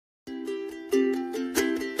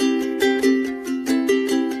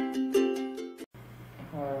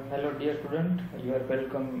dear student, you are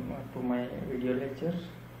welcome to my video lecture.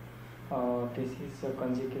 This is a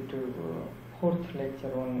consecutive fourth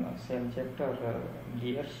lecture on same chapter,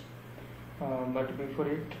 gears. But before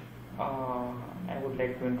it, I would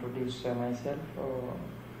like to introduce myself.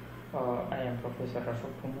 I am Professor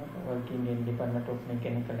Ashok Kumar, working in Department of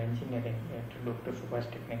Mechanical Engineering at Dr. Subhash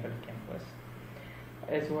Technical Campus.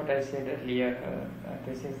 As what I said earlier,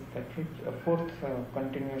 this is the fourth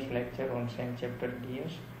continuous lecture on same chapter,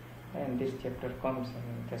 gears, and this chapter comes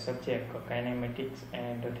in the subject of kinematics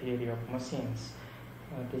and the theory of machines.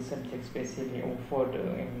 This subject specially offered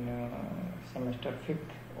in semester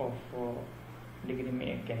 5th of degree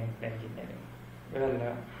mechanical engineering.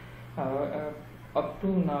 Well, up to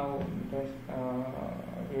now,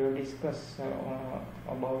 we will discuss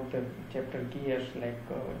about the chapter gears, like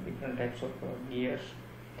different types of gears,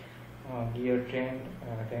 gear trend.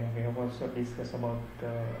 Then we have also discussed about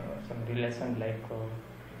some relation like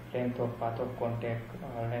length of path of contact,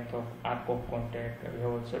 length of arc of contact. We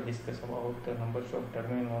have also discussed about the numbers of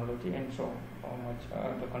terminology and so much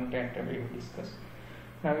the content we will discuss.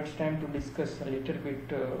 Now it's time to discuss a little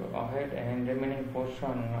bit ahead and remaining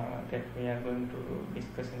portion that we are going to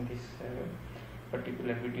discuss in this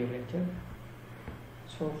particular video lecture.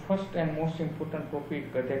 So first and most important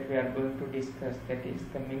topic that we are going to discuss, that is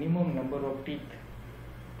the minimum number of teeth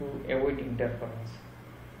to avoid interference.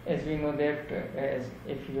 As we know that, as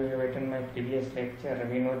if you have attended my previous lecture,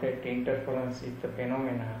 we know that interference is the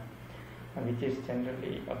phenomena which is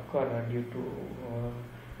generally occur due to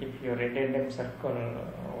if your addendum circle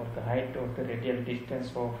or the height of the radial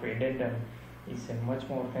distance of addendum is much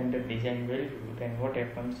more than the design value, then what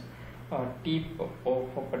happens? Tip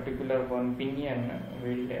of a particular one pinion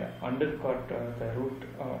will undercut the root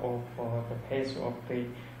of the face of the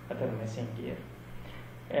other machine gear,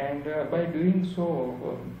 and by doing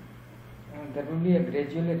so, there will be a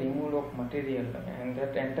gradual removal of material, and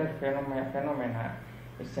that entire phenomena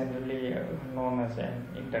is generally known as an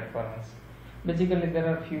interference. Basically, there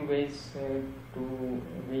are few ways to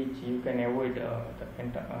which you can avoid the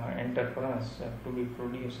interference to be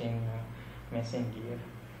produced in machine gear.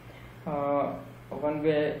 One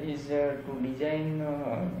way is to design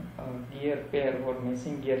a gear pair or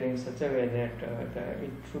machine gear in such a way that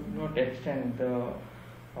it should not extend the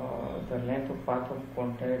length of path of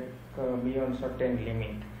contact beyond certain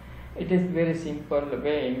limit. It is very simple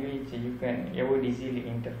way in which you can avoid easily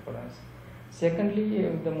interference. Secondly,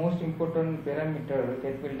 the most important parameter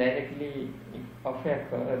that will directly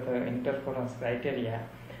affect the interference criteria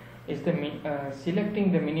is the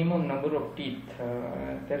selecting the minimum number of teeth.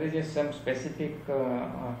 There is some specific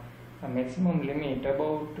maximum limit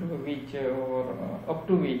about which or up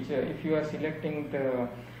to which, if you are selecting the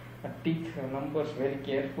teeth numbers very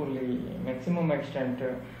carefully, maximum extent,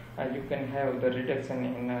 you can have the reduction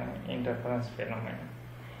in interference phenomena.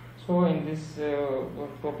 So in this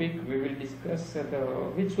topic we will discuss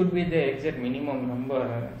which should be the exact minimum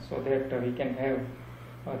number so that we can have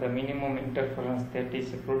the minimum interference that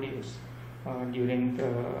is produced during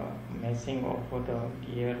the meshing of the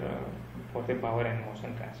gear for the power and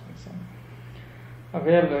motion transmission.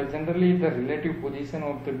 Generally the relative position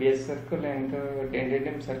of the base circle and the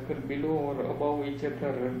addendum circle below or above each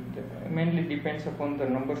other mainly depends upon the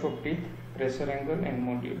numbers of teeth, pressure angle and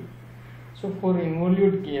module. So for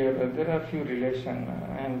involute gear, there are few relation,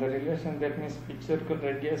 and the relation, that means pitch circle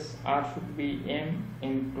radius R should be M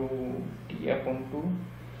into T upon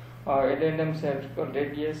 2. Addendum circle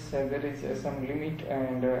radius, there is some limit,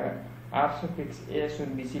 and R suffix A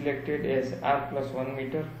should be selected as R plus 1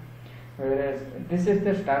 meter, whereas this is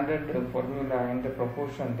the standard formula and the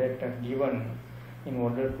proportion that are given in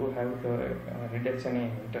order to have the reduction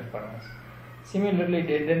in interference. Similarly,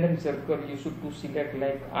 the addendum circle you should to select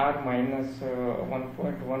like R minus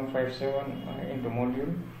 1.157 into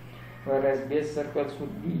module, whereas base circle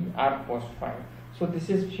should be R cos phi. So this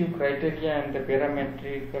is few criteria and the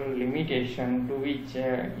parametrical limitation to which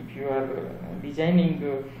if you are designing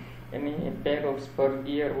any pair of spur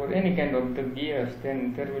gear or any kind of the gears,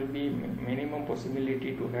 then there will be minimum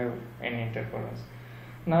possibility to have an interference.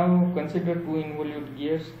 Now consider two involute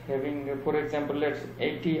gears having, for example, let's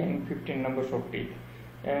 80 and 15 numbers of teeth,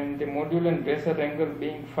 and the module and pressure angle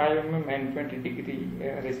being 5 mm and 20 degree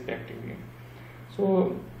respectively.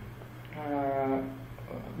 So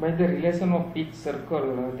by the relation of pitch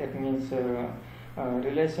circle, that means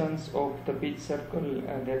relations of the pitch circle,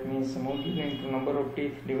 that means module into number of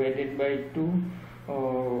teeth divided by 2,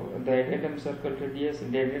 the addendum circle radius,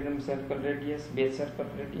 the addendum circle radius, base circle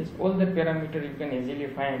radius, all the parameter you can easily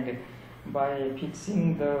find by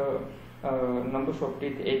fixing the numbers of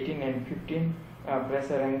teeth 18 and 15,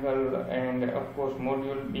 pressure angle, and of course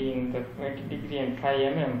module being the 20 degree and 5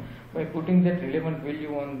 mm. By putting that relevant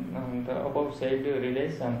value on the above said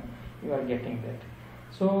relation, you are getting that.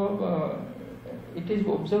 So it is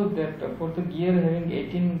observed that for the gear having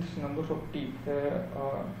 18 numbers of teeth,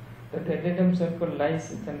 the dead end circle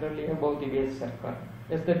lies generally above the base circle,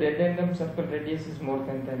 as the dead end circle radius is more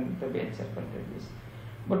than the base circle radius.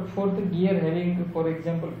 But for the gear having, for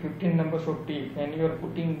example, 15 numbers of teeth, and you are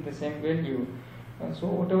putting the same value, so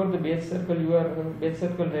whatever the base circle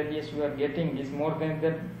radius you are getting is more than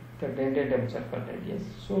the dead end circle radius.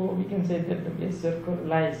 So we can say that the base circle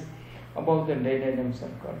lies above the dead end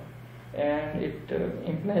circle, and it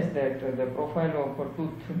implies that the profile of a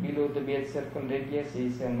tooth below the base circle radius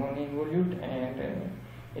is non-involute, and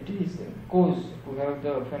it is cause to have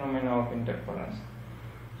the phenomena of interference.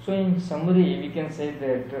 So in summary, we can say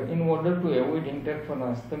that in order to avoid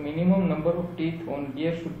interference, the minimum number of teeth on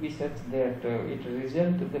gear should be such that it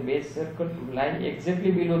results the base circle to lie exactly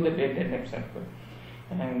below the dead end circle.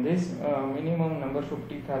 And this minimum numbers of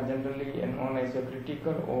teeth are generally known as a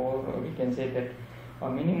critical, or we can say that a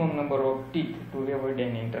minimum number of teeth to avoid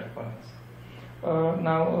any interference.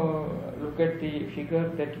 Now look at the figure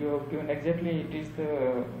that you have given. Exactly, it is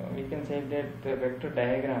the, we can say that the vector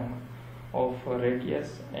diagram of radius,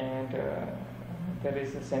 and there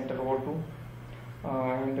is a center O2,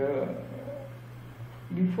 and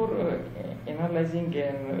before analyzing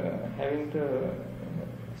and having the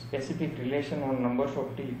specific relation on numbers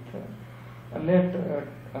of teeth, let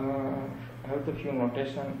have the few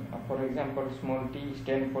notation. For example, small t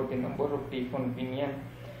stand for the number of teeth on pinion,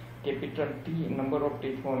 capital T number of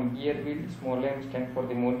teeth on gear wheel, small m stand for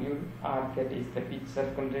the module, r that is the pitch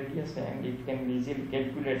circle radius, and it can be easily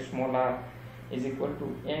calculate small r is equal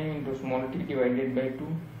to m into small t divided by 2,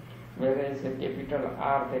 whereas the capital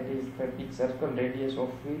R, that is the pitch circle radius of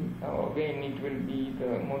wheel, again it will be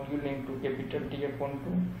the module into capital T upon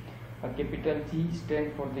 2. Capital G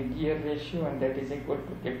stand for the gear ratio, and that is equal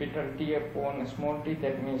to capital T upon small t,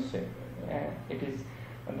 that means it is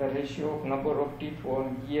the ratio of number of teeth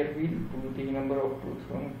on gear wheel to the number of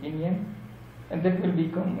tooth on pinion, and that will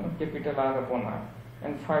become capital R upon R,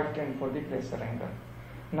 and 5 stand for the pressure angle.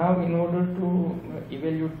 Now in order to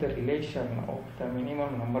evaluate the relation of the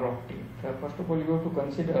minimum number of teeth, first of all you have to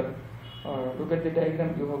consider, look at the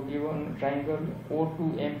diagram, you have given triangle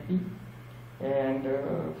O2MP, and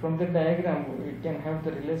from the diagram we can have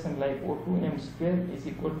the relation like O2M square is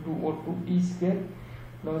equal to O2P square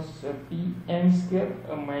plus PM square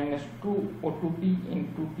minus 2 O2P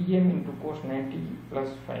into PM into cos 90 plus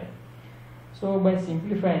 5. So by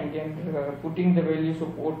simplifying and putting the values of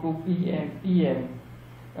O2P and PM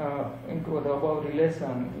into the above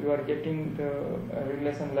relation, you are getting the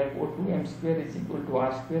relation like O2M square is equal to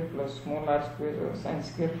R square plus small r square sin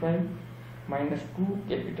square 5 minus 2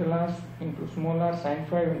 capital R into small r sin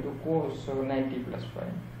 5 into cos 90 plus 5.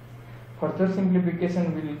 Further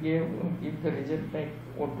simplification will give the result like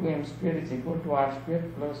O2M square is equal to R square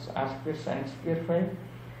plus R square sin square 5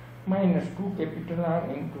 minus 2 capital R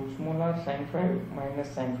into small r sin 5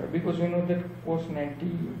 minus sin 5, because we know that cos 90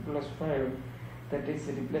 plus 5, that is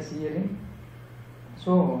replaced herein.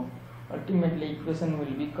 So ultimately equation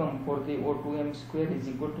will become for the O2M square is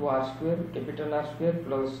equal to R square capital R square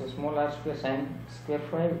plus small r square sin square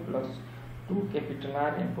 5 plus 2 capital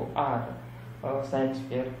R into R sin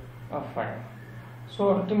square 5.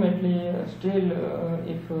 So ultimately still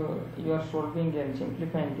if you are solving and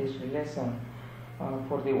simplifying this relation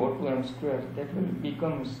for the O2M square, that will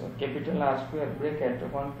becomes capital R square bracket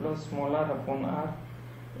 1 plus small r upon R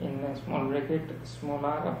in small bracket small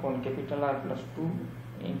r upon capital R plus 2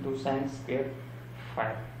 into sin square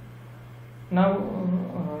 5. Now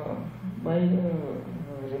by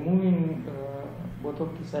removing both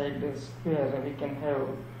of the sides square, we can have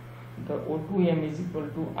the O2M is equal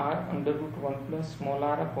to R under root 1 plus small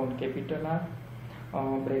r upon capital R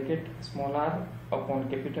bracket small r upon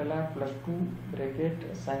capital R plus 2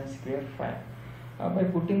 bracket sin square 5. By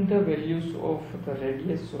putting the values of the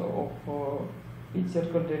radius of pitch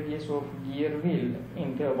circle radius of gear wheel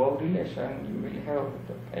in the above relation, you will have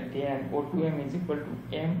at the end O2M is equal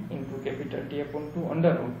to M into capital T upon 2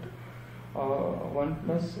 under root 1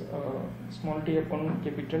 plus small t upon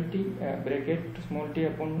capital T bracket small t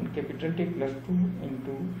upon capital T plus 2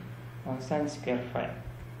 into sin square 5.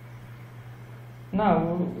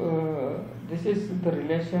 Now this is the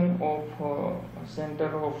relation of center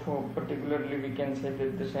of particularly we can say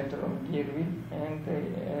that the center of gear wheel and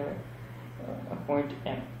the point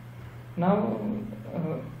M. Now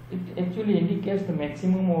it actually indicates the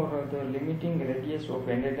maximum or the limiting radius of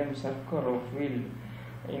addendum circle of wheel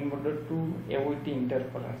in order to avoid the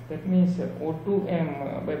interference. That means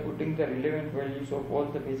O2m, by putting the relevant values of all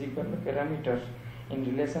the physical parameters in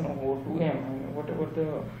relation of O2m, and whatever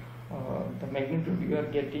the magnitude you are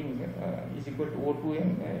getting is equal to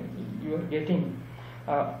O2m you are getting,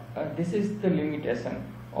 this is the limitation.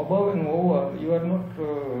 Above and over, you are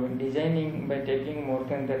not designing by taking more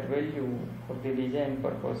than that value for the design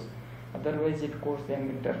purpose, otherwise it causes an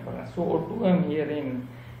interference. So O2m herein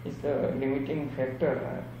is the limiting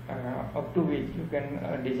factor up to which you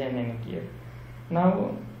can design any gear.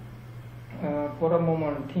 Now for a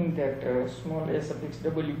moment think that small a suffix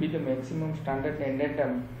w be the maximum standard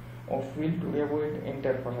addendum of wheel to avoid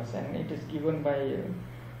interference, and it is given by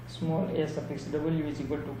small a suffix w is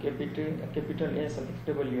equal to capital A suffix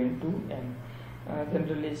w into n.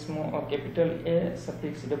 Generally capital A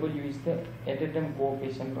suffix w is the addendum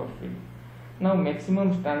coefficient of wheel. Now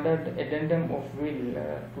maximum standard addendum of wheel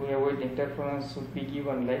to avoid interference should be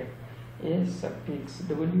given like A suffix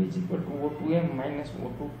w is equal to O2m minus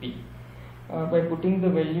O2p. By putting the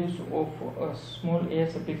values of small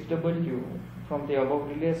a suffix w from the above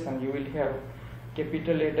relation, you will have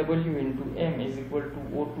capital AW into m is equal to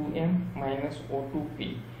O2m minus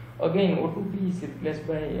O2p. Again O2p is replaced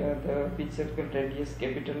by the pitch circle radius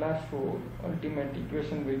capital R, so ultimate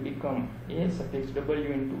equation will become a suffix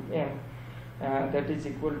w into m, that is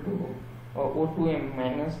equal to O2m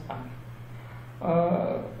minus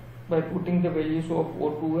r. By putting the values of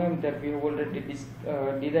O2m that we have already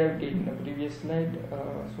derived in the previous slide,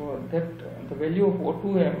 so that the value of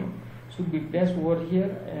O2m should be placed over here,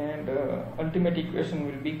 and ultimate equation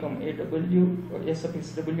will become a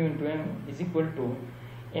suffix w into m is equal to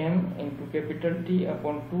m into capital T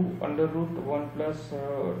upon 2 under root 1 plus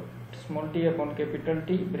small t upon capital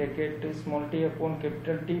T bracket small t upon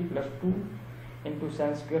capital T plus 2 into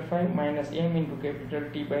sin square phi minus m into capital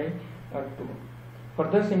T by 2.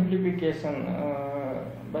 Further simplification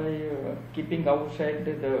by keeping outside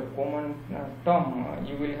the common term,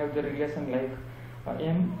 you will have the relation like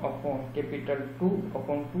m upon capital 2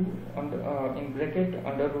 upon 2 under, in bracket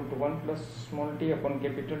under root 1 plus small t upon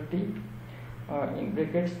capital T in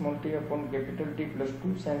bracket small t upon capital T plus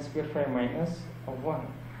 2 sin square phi minus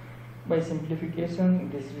 1. By simplification,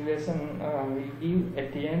 this relation will give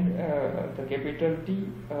at the end the capital T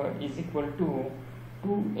is equal to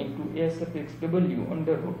 2 into a suffix w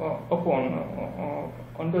under upon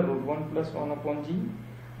under root 1 plus 1 upon g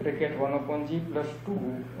bracket 1 upon g plus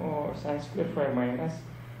 2 sin square phi minus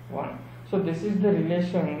 1. So this is the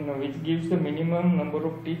relation which gives the minimum number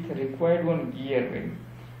of teeth required on gear wheel.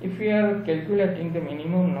 If we are calculating the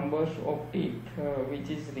minimum numbers of teeth which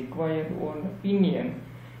is required on pinion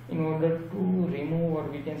in order to remove, or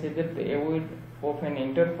we can say that the avoid of an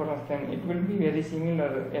interference, then it will be very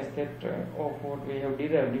similar as that of what we have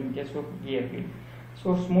derived in case of gear wheel.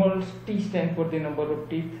 So small t stands for the number of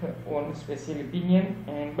teeth on special pinion,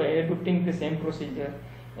 and by adopting the same procedure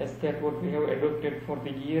as that what we have adopted for the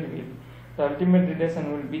gear wheel, the ultimate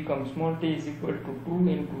relation will become small t is equal to 2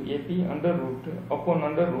 into ap under root upon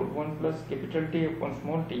under root 1 plus capital T upon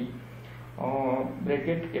small t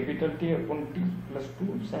bracket capital T upon t plus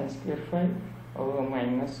 2 sin square phi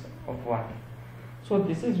minus 1. So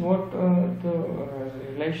this is what the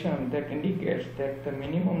relation that indicates that the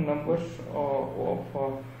minimum numbers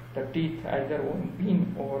of the teeth either on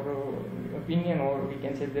pin or pinion, or we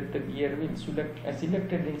can say that the gear wheel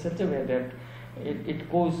selected in such a way that it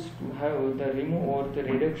goes to have the remove or the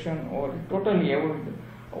reduction or totally avoid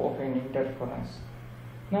of an interference.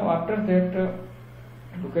 Now after that,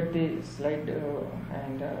 look at the slide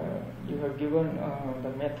and you have given the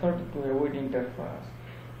method to avoid interference.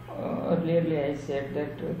 Earlier I said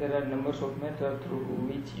that there are numbers of methods through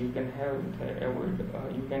which you can have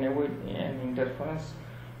you can avoid an interference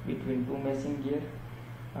between two meshing gear.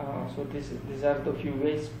 So these are the few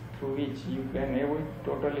ways through which you can avoid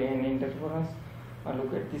totally an interference.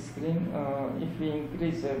 Look at the screen. If we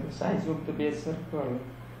increase the size of the base circle,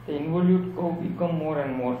 the involute curve become more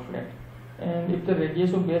and more flat, and if the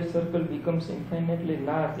radius of base circle becomes infinitely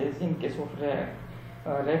large, as in case of rack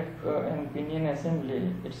and pinion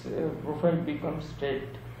assembly, its profile becomes straight.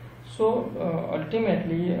 So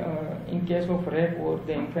ultimately, in case of rack or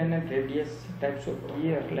the infinite radius types of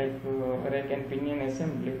gear like rack and pinion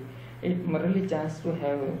assembly, it merely chance to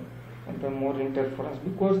have the more interference,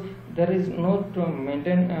 because there is no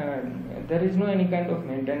there is no any kind of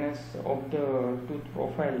maintenance of the tooth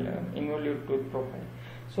profile, involute tooth profile.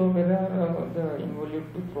 So whether the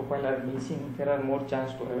involute tooth profile are missing, there are more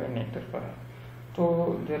chance to have an interference.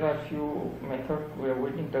 So there are few methods to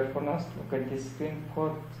avoid interference. Look at this screen.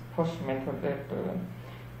 First method that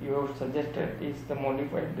you have suggested is the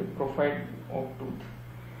modified profile of tooth.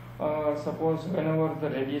 Suppose whenever the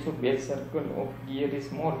radius of base circle of gear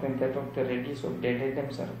is more than that of the radius of dead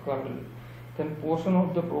atom circle, then portion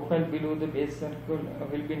of the profile below the base circle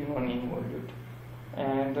will be non-involute.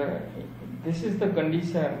 And this is the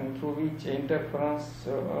condition through which interference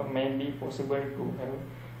may be possible to have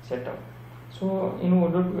set up. So in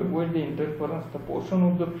order to avoid the interference, the portion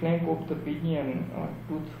of the flank of the pinion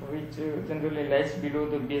tooth which generally lies below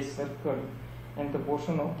the base circle and the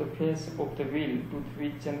portion of the face of the wheel tooth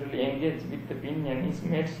which generally engages with the pinion is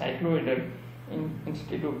made cycloidal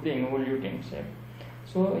instead of the involute in shape.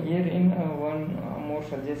 So here in one more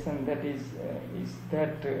suggestion that is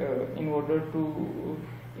that in order to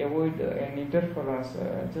avoid an interference,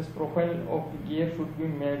 just profile of gear should be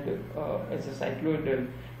made as a cycloidal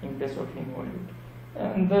in place of involute.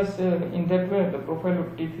 And thus in that way the profile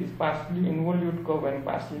of teeth is partially involute curve and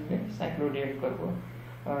partially cycloidal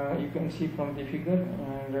curve. You can see from the figure,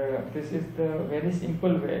 and this is the very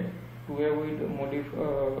simple way to avoid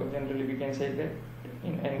generally we can say that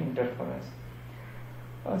in an interference.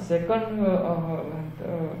 Second,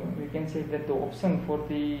 we can say that the option for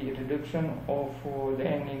the reduction of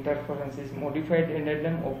an interference is modified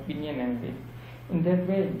addendum of pinion and wheel. In that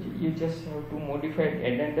way, you just have to modify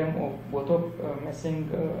addendum of both of meshing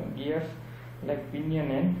gears like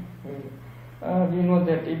pinion and wheel. We know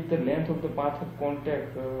that if the length of the path of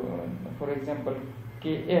contact, for example,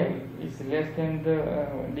 KL is less than the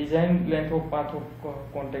design length of path of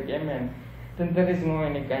contact MN, then there is no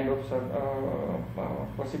any kind of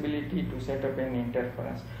possibility to set up an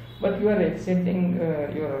interference. But you are extending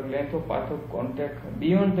your length of path of contact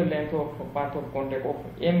beyond the length of path of contact of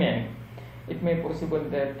MN. It may be possible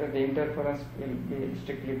that the interference will be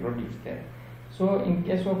strictly produced there. So in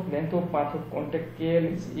case of length of path of contact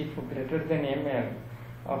KL is if greater than ML,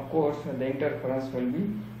 of course the interference will be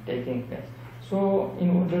taking place. So in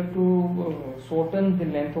order to shorten the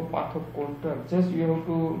length of path of contact, just you have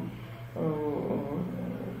to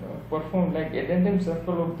perform like addendum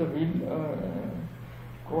circle of the wheel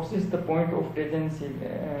crosses the point of tangency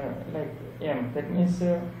like M. That means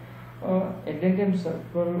addendum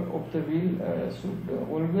circle of the wheel should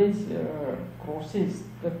always crosses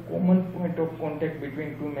the common point of contact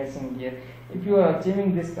between two meshing gear. If you are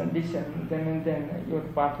achieving this condition, then your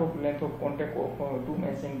path of length of contact of two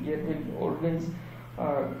meshing gear will always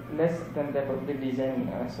less than that of the design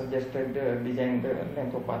suggested designed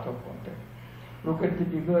length of path of contact. Look at the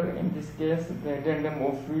figure. In this case, the addendum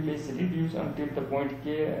of wheel is reduced until the point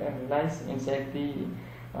K lies inside the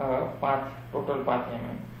total path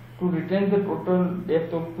mm. To retain the total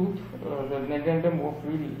depth of tooth, the addendum of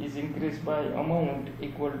wheel is increased by amount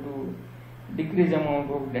equal to decreased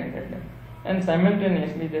amount of addendum, and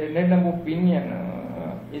simultaneously the addendum of pinion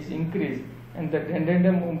is increased and the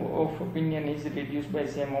addendum of pinion is reduced by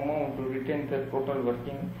same amount to retain the total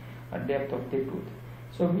working depth of the tooth.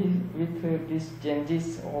 So with these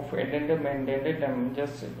changes of addendum and addendum,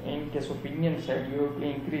 just in case of pinion side you have to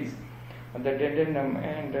increase the addendum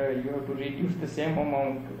and you have to reduce the same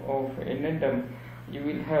amount of addendum, you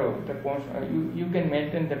will have the you can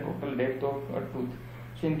maintain the total depth of tooth.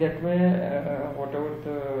 So in that way,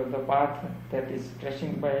 whatever the path that is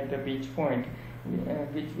stretching by the pitch point,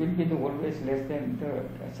 which will be the always less than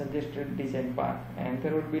the suggested design path, and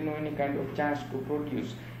there will be no any kind of chance to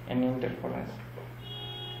produce an interference.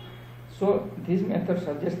 So this method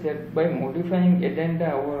suggests that by modifying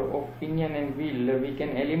addenda of pinion and wheel, we can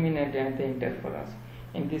eliminate the interference.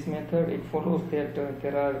 In this method, it follows that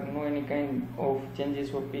there are no any kind of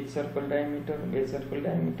changes of pitch circle diameter, base circle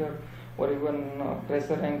diameter, or even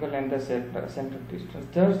pressure angle and the center distance.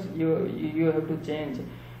 Just you have to change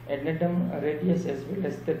addendum radius as well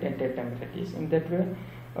as the dentatum radius. In that way,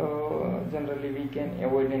 generally we can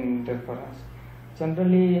avoid an interference.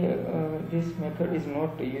 Generally, this method is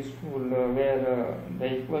not useful where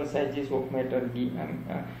the equal sizes of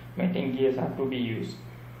mating gears are to be used.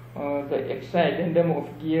 The extra addendum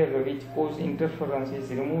of gear which cause interference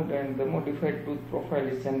is removed, and the modified tooth profile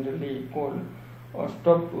is generally called a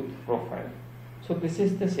stub tooth profile. So this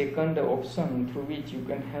is the second option through which you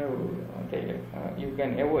can have you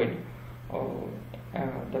can avoid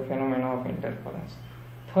the phenomena of interference.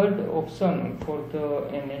 Third option for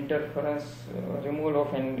an interference removal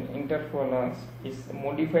of an interference is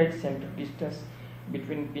modified center distance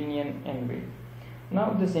between pinion and wheel.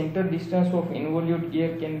 Now the center distance of involute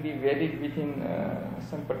gear can be varied within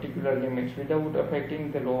some particular limits without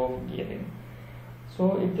affecting the law of gearing.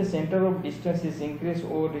 So if the center of distance is increased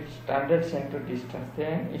over its standard center distance,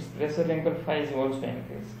 then its pressure angle phi is also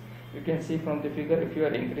increased. You can see from the figure, if you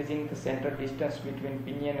are increasing the center distance between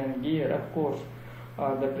pinion and gear, of course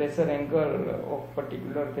the pressure angle of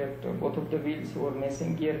particular that both of the wheels or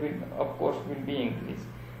machine gear will be increased.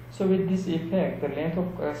 So with this effect, the length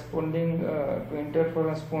of corresponding to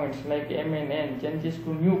interference points like M and N changes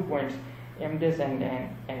to new points M dash and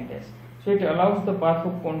N dash. So it allows the path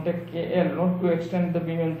of contact KL not to extend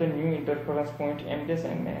beyond the new interference point M dash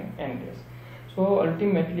and N dash. So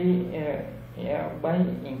ultimately, by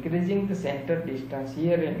increasing the center distance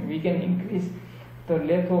here, we can increase the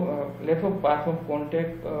length of path of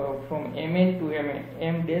contact from MN to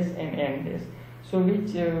M dash and N dash. So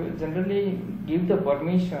which generally give the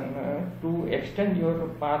permission to extend your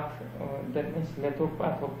path, that means length of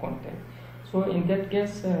path of contact. So in that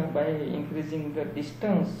case, by increasing the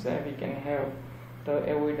distance, we can have the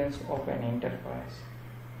avoidance of an interference.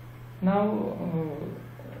 Now,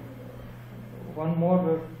 one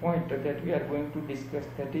more point that we are going to discuss,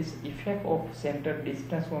 that is effect of center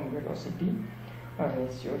distance on velocity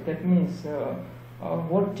ratio. That means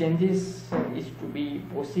what changes is to be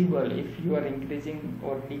possible if you are increasing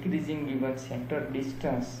or decreasing given center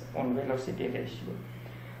distance on velocity ratio.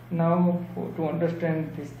 Now, to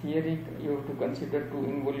understand this theory, you have to consider two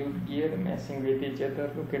involute gear meshing with each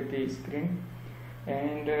other. Look at the screen.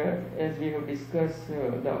 And as we have discussed,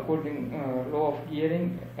 the law of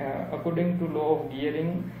gearing, according to law of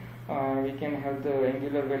gearing, we can have the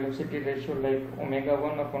angular velocity ratio like omega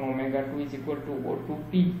 1 upon omega 2 is equal to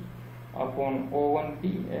O2p upon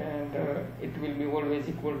O1p, and it will be always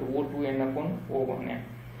equal to O2n upon O1n.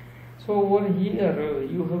 So over here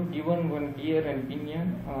you have given one gear and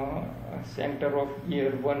pinion, center of gear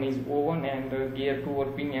 1 is O1 and gear 2 or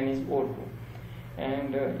pinion is O2,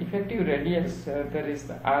 and effective radius there is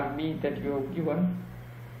the RB that you have given.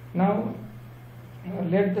 Now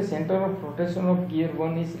let the center of rotation of gear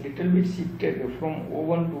 1 is little bit shifted from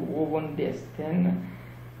O1 to O1 dash, then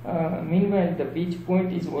meanwhile the pitch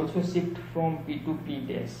point is also shift from P to P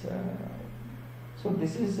dash. So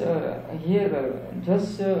this is here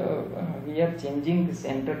just we are changing the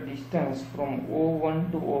center distance from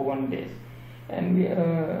O1 to O1 dash, and we,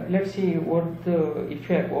 let's see what the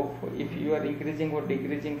effect of if you are increasing or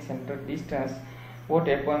decreasing center distance, what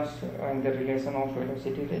happens in the relation of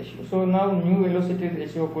velocity ratio. So now new velocity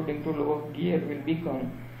ratio according to law of gear will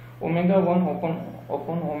become omega 1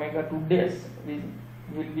 upon omega 2 dash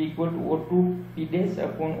will be equal to O2 P dash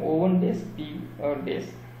upon O1 dash P dash.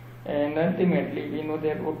 And ultimately we know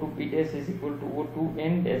that O2 P dash is equal to O2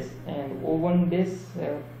 N dash, and O1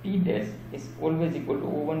 dash P dash is always equal to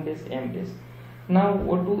O1 dash M dash. Now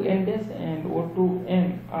O2 N dash and O2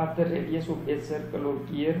 N are the radius of base circle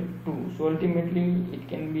of gear 2. So ultimately it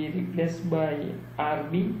can be replaced by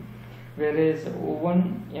RB, whereas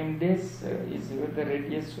O1 M dash is the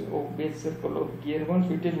radius of base circle of gear 1.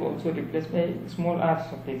 So it is also replaced by small r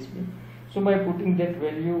suffix b. So by putting that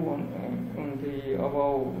value on the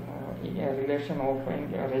above relation of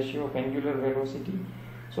ratio of angular velocity,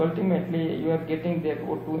 so ultimately you are getting that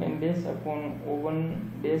O2 n dash upon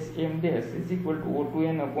O1 dash m dash is equal to O2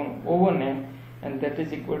 n upon O1 n, and that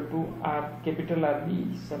is equal to R capital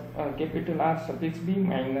RB capital R suffix b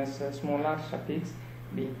minus small r suffix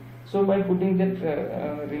b. So by putting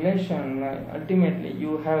that relation, ultimately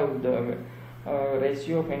you have the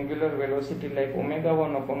ratio of angular velocity like omega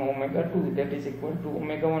 1 upon omega 2, that is equal to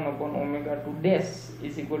omega 1 upon omega 2 dash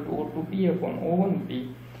is equal to O2p upon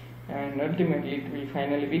O1p, and ultimately it will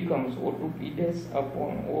finally becomes O2p dash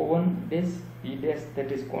upon O1 dash p dash,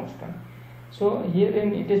 that is constant. So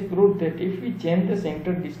herein it is proved that if we change the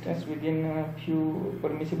center distance within a few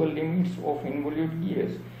permissible limits of involute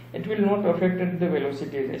gears, it will not affect the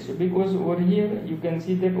velocity ratio, because over here you can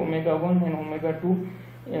see that omega 1 and omega 2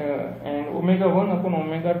 and omega 1 upon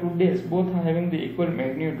omega 2 dash both are having the equal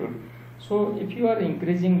magnitude. So if you are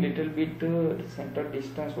increasing little bit center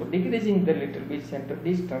distance or decreasing the little bit center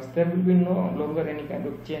distance, there will be no longer any kind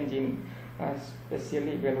of change in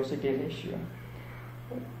especially velocity ratio.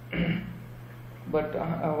 But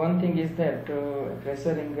one thing is that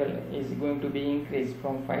pressure angle is going to be increased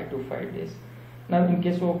from 5 to 5 days. Now in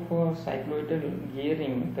case of cycloidal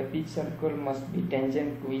gearing, the pitch circle must be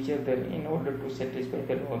tangent to each other in order to satisfy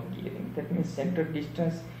the law of gearing. That means center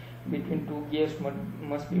distance between two gears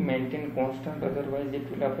must be maintained constant, otherwise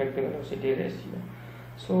it will affect the velocity ratio.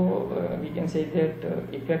 So we can say that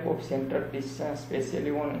effect of center distance,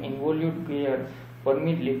 especially on involute gear,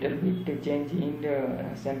 permit little bit change in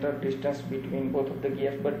the center distance between both of the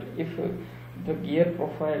gears. But if the gear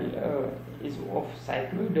profile is of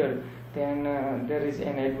cycloidal, then there is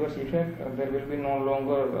an adverse effect. There will be no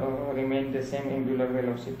longer remain the same angular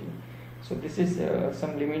velocity. So this is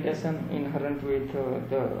some limitation inherent with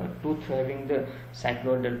the tooth having the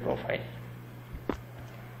cycloidal profile.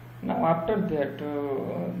 Now after that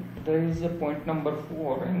there is a point number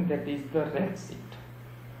 4, and that is the rack shift.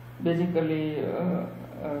 Basically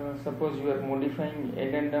suppose you are modifying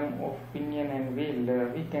addendum of pinion and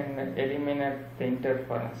wheel, we can eliminate the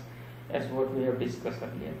interference as what we have discussed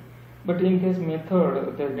earlier. But in this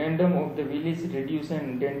method, the addendum of the wheel is reduced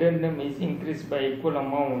and the addendum is increased by equal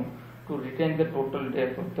amount to retain the total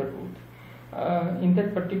depth of the tooth. In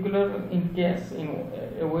that particular case,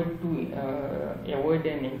 avoid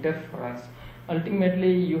an interference,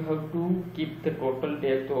 ultimately you have to keep the total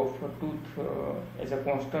depth of a tooth as a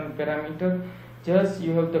constant parameter. Just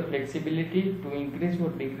you have the flexibility to increase or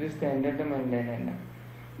decrease the addendum and addendum.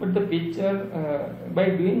 But the picture, by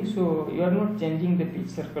doing so, you are not changing the pitch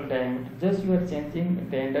circle diameter, just you are changing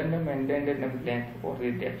the addendum and addendum length or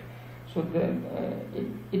the depth. So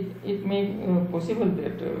it may possible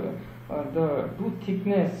that the tooth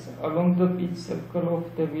thickness along the pitch circle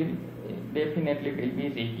of the wheel definitely will be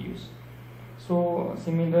reduced. So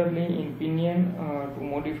similarly in pinion, to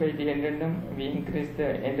modify the addendum, we increase the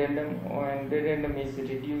addendum and the addendum is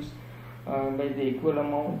reduced by the equal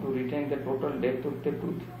amount to retain the total depth of the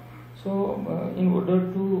tooth. So in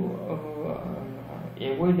order to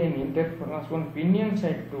avoid an interference on pinion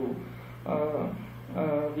side too,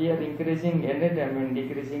 we are increasing addendum and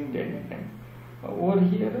decreasing the addendum. Over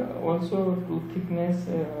here also tooth thickness,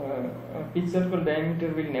 pitch circle diameter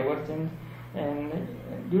will never change, and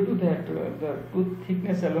due to that the tooth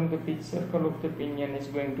thickness along the pitch circle of the pinion is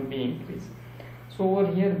going to be increased. So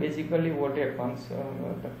over here basically what happens,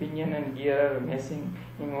 the pinion and gear are meshing.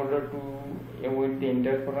 In order to avoid the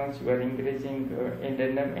interference, you are increasing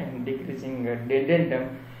addendum and decreasing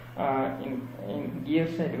addendum in gear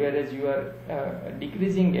side, whereas you are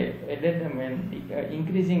decreasing addendum and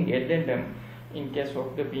increasing addendum in case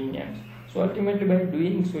of the pinions. So ultimately by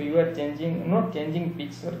doing so, you are changing, not changing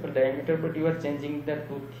pitch circle diameter, but you are changing the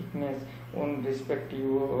tooth thickness on respective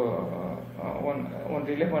on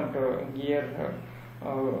relevant gear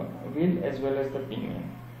wheel as well as the pinion.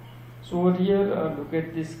 So over here look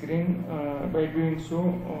at the screen. By doing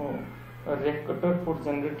so, a rack cutter for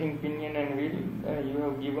generating pinion and wheel, you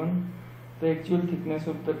have given the actual thickness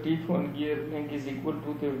of the teeth on gear length is equal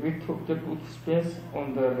to the width of the tooth space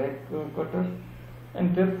on the rack cutter,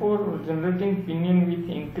 and therefore generating pinion with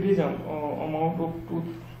increased amount of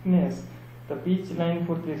tooth thickness, the pitch line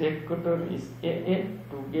for the rack cutter is AA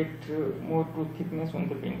to get more tooth thickness on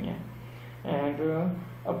the pinion. And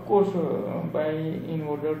of course in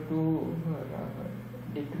order to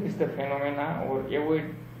decrease the phenomena or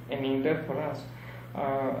avoid any interference,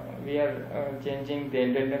 we are changing the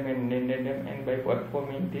addendum and addendum, and by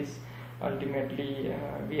performing this ultimately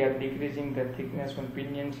we are decreasing the thickness on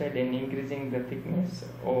pinion side and increasing the thickness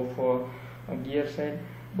of gear side.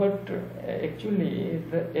 But actually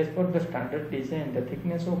as per the standard design, the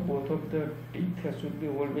thickness of both of the teeth should be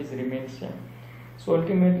always remain same. So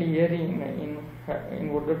ultimately here in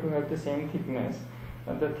order to have the same thickness,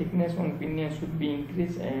 the thickness on pinion should be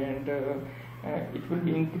increased, and it will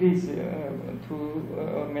be increased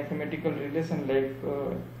through mathematical relation like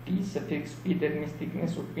T suffix P, that means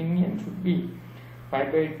thickness of pinion should be pi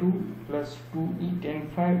by 2 plus 2e tan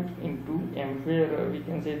phi into m, where we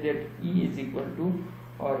can say that E is equal to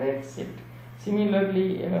rack shift.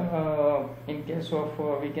 Similarly in case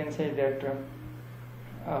of we can say that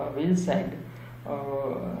wheel side,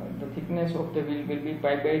 the thickness of the wheel will be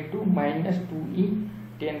pi by 2 minus 2e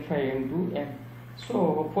tan phi into m.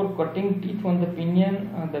 So for cutting teeth on the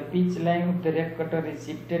pinion, the pitch line of the rack cutter is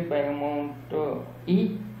shifted by amount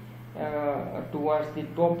E towards the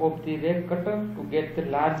top of the rack cutter to get the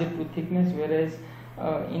larger tooth thickness, whereas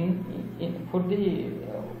for the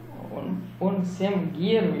on same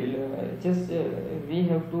gear wheel, just we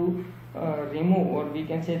have to remove, or we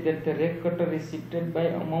can say that the rack cutter is shifted by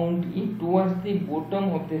amount E towards the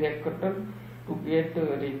bottom of the rack cutter to get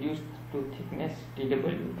reduced to thickness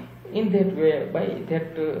TW. In that way, by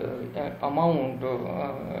that amount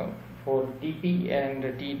for TP and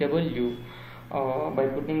TW, by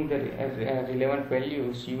putting the relevant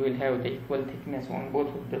values, you will have the equal thickness on both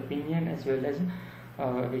of the pinion as well as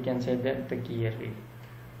we can say that the gear wheel.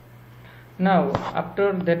 Now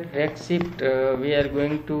after that rack shift, we are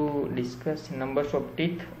going to discuss numbers of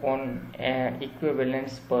teeth on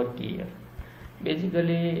equivalence per gear.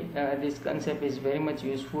 Basically this concept is very much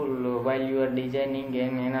useful while you are designing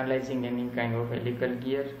and analyzing any kind of helical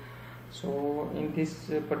gear. So in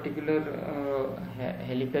this particular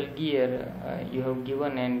helical gear, you have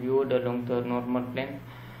given and viewed along the normal plane.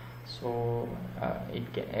 So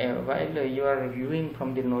while you are viewing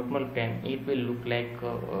from the normal plane, it will look like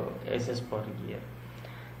as a spur gear.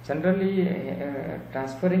 Generally,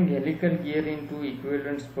 transferring helical gear into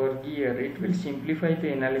equivalent spur gear, it will simplify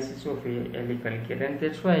the analysis of a helical gear, and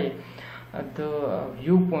that's why the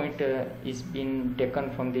viewpoint is being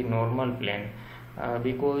taken from the normal plane.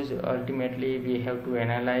 Because ultimately we have to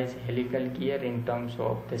analyze helical gear in terms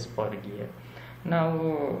of the spur gear.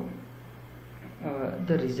 Now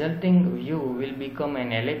the resulting view will become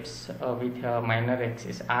an ellipse with a minor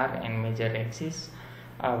axis r and major axis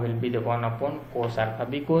will be the 1 upon cos alpha,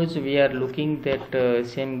 because we are looking that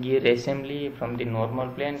same gear assembly from the normal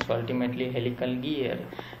plane. So ultimately helical gear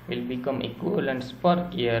will become equivalent spur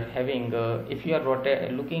gear, having if you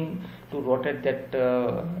are looking to rotate that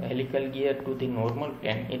helical gear to the normal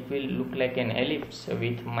plane, it will look like an ellipse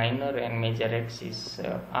with minor and major axis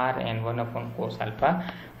r and 1 upon cos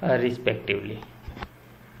alpha respectively.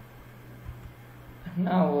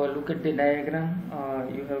 Now look at the diagram.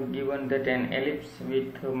 You have given that an ellipse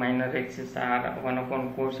with minor axis r 1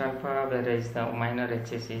 upon cos alpha, whereas the minor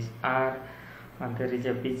axis is r. There is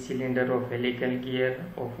a pitch cylinder of helical gear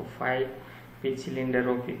of 5, pitch cylinder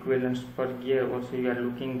of equivalent spur gear. Also you are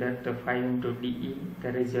looking that 5 into dE.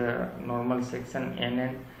 There is a normal section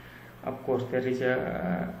nn. Of course there is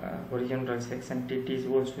a horizontal section tt is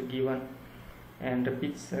also given, and the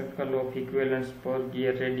pitch circle of equivalent spur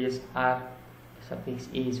gear radius r suffix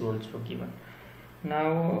e is also given.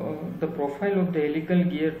 Now the profile of the helical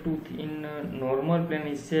gear tooth in normal plane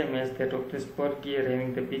is same as that of the spur gear,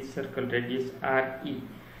 having the pitch circle radius re,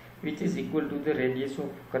 which is equal to the radius of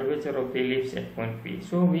curvature of the ellipse at point P.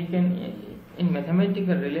 So we can, in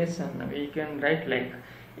mathematical relation, we can write like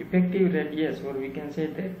effective radius, or we can say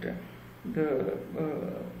that the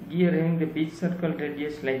gear having the pitch circle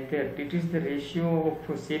radius like that, it is the ratio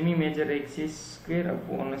of semi major axis square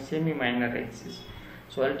upon a semi minor axis.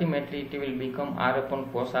 So ultimately it will become r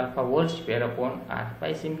upon cos alpha whole square upon r.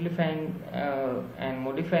 By simplifying and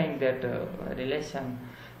modifying that relation,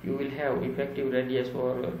 you will have effective radius,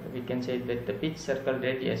 or we can say that the pitch circle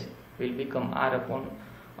radius will become r upon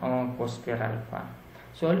cos square alpha.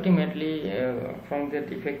 So ultimately from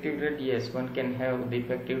that effective radius one can have the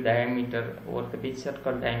effective diameter or the pitch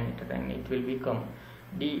circle diameter, and it will become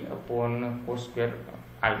d upon cos square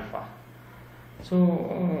alpha.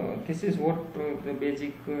 So this is what the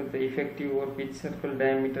basic the effective or pitch circle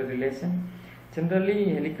diameter relation.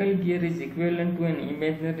 Generally helical gear is equivalent to an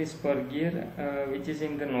imaginary spur gear which is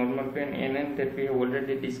in the normal plane nn that we have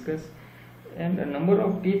already discussed, and the number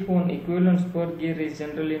of teeth on equivalent spur gear is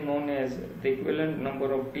generally known as the equivalent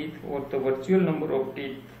number of teeth, or the virtual number of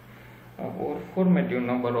teeth, or formative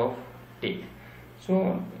number of teeth.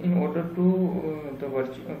 So in order to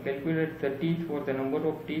calculate the teeth, or the number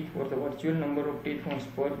of teeth, or the virtual number of teeth on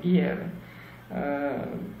spur gear,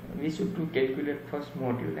 we should to calculate first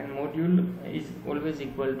module, and module is always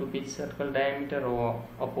equal to pitch circle diameter or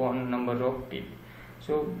upon number of teeth.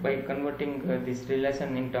 So by converting this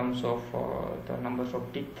relation in terms of the numbers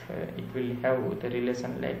of teeth, it will have the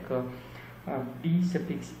relation like d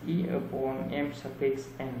suffix e upon m suffix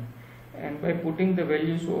n, and by putting the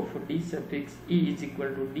values of d suffix e is equal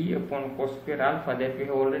to d upon cos square alpha that we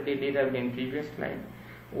have already derived in previous slide,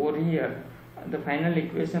 over here the final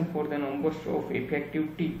equation for the numbers of effective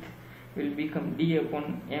teeth will become d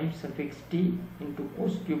upon m suffix t into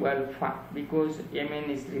cos cube alpha, because mn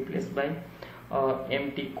is replaced by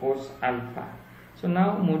mt cos alpha. So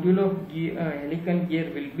now modulo of helical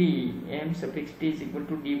gear will be m suffix t is equal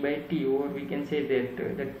to d by t, or we can say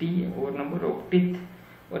that the t or number of teeth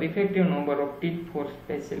or effective number of teeth for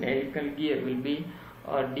special helical gear will be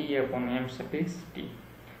d upon m suffix t.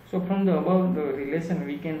 So from the above the relation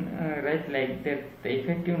we can write like that the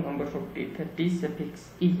effective numbers of teeth t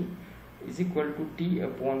suffix e is equal to t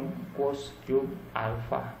upon cos cube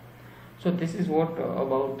alpha. So this is what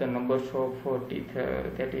about the numbers of teeth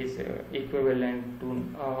that is equivalent to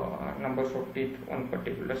numbers of teeth on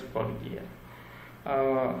particular spur gear.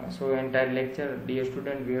 So entire lecture, dear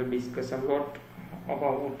student, we have discussed a lot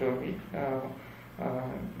about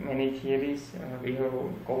many theories. We have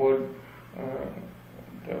covered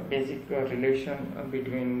the basic relation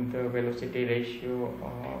between the velocity ratio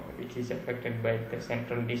which is affected by the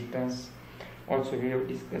central distance. Also we have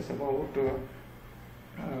discussed about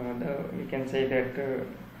we can say that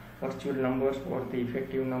virtual numbers or the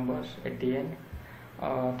effective numbers at the end.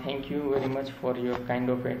 Thank you very much for your kind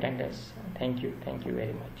of attendance. Thank you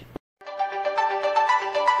very much.